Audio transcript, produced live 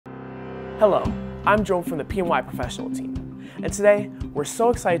Hello, I'm Jerome from the PNY Professional team, and today we're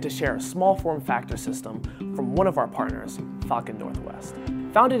so excited to share a small form factor system from one of our partners, Falcon Northwest.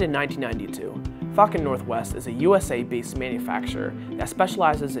 Founded in 1992, Falcon Northwest is a USA-based manufacturer that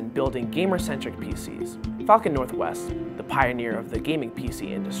specializes in building gamer-centric PCs. Falcon Northwest, the pioneer of the gaming PC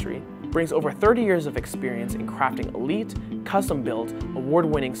industry, brings over 30 years of experience in crafting elite, custom-built,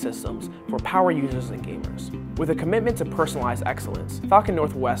 award-winning systems for power users and gamers. With a commitment to personalized excellence, Falcon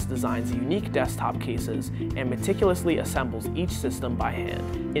Northwest designs unique desktop cases and meticulously assembles each system by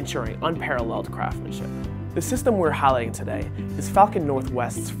hand, ensuring unparalleled craftsmanship. The system we're highlighting today is Falcon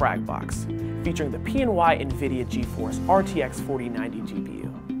Northwest's Fragbox, featuring the PNY NVIDIA GeForce RTX 4090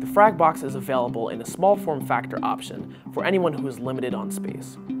 GPU. The Fragbox is available in a small form factor option for anyone who is limited on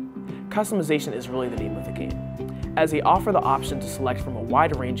space. Customization is really the name of the game, as they offer the option to select from a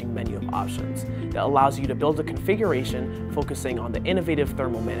wide-ranging menu of options that allows you to build a configuration focusing on the innovative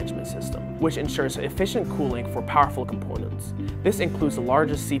thermal management system, which ensures efficient cooling for powerful components. This includes the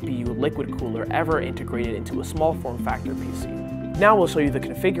largest CPU liquid cooler ever integrated into a small form factor PC. Now we'll show you the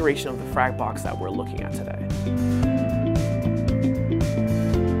configuration of the Fragbox that we're looking at today.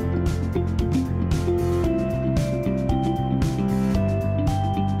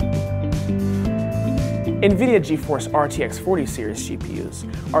 NVIDIA GeForce RTX 40 series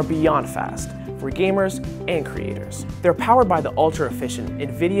GPUs are beyond fast for gamers and creators. They're powered by the ultra-efficient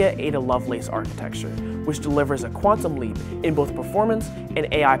NVIDIA Ada Lovelace architecture, which delivers a quantum leap in both performance and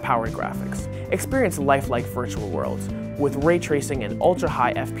AI-powered graphics. Experience lifelike virtual worlds with ray tracing and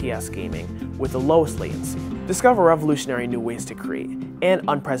ultra-high FPS gaming with the lowest latency. Discover revolutionary new ways to create and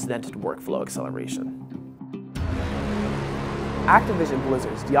unprecedented workflow acceleration. Activision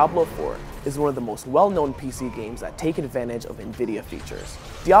Blizzard's Diablo 4 is one of the most well-known PC games that take advantage of NVIDIA features.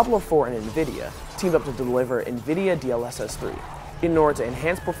 Diablo 4 and NVIDIA teamed up to deliver NVIDIA DLSS 3 in order to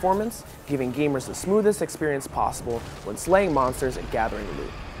enhance performance, giving gamers the smoothest experience possible when slaying monsters and gathering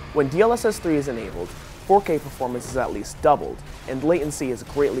loot. When DLSS 3 is enabled, 4K performance is at least doubled, and latency is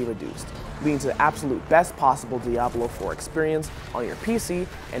greatly reduced, leading to the absolute best possible Diablo 4 experience on your PC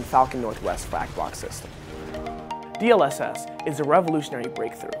and Falcon Northwest Fragbox system. DLSS is a revolutionary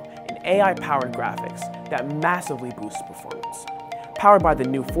breakthrough in AI-powered graphics that massively boosts performance. Powered by the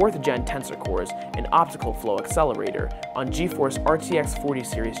new 4th Gen Tensor cores and optical flow accelerator on GeForce RTX 40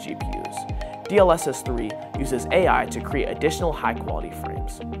 series GPUs, DLSS 3 uses AI to create additional high-quality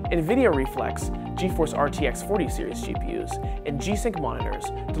frames. NVIDIA Reflex, GeForce RTX 40 series GPUs, and G-Sync monitors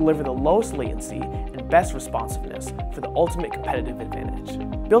deliver the lowest latency and best responsiveness for the ultimate competitive advantage.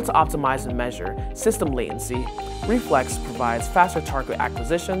 Built to optimize and measure system latency, Reflex provides faster target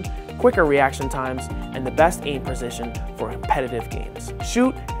acquisition, quicker reaction times, and the best aim precision for competitive games.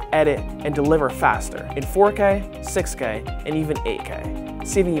 Shoot, edit, and deliver faster in 4K, 6K, and even 8K,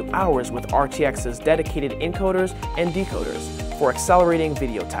 saving you hours with RTX's dedicated encoders and decoders for accelerating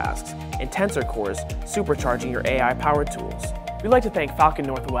video tasks, and Tensor cores supercharging your AI-powered tools. We'd like to thank Falcon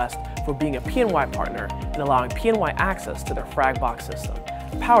Northwest for being a PNY partner and allowing PNY access to their Fragbox system,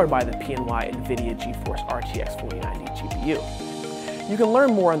 powered by the PNY NVIDIA GeForce RTX 4090 GPU. You can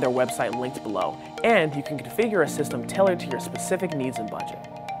learn more on their website linked below, and you can configure a system tailored to your specific needs and budget.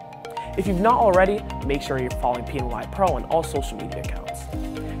 If you've not already, make sure you're following PNY Pro on all social media accounts.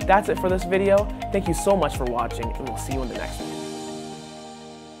 That's it for this video. Thank you so much for watching, and we'll see you in the next one.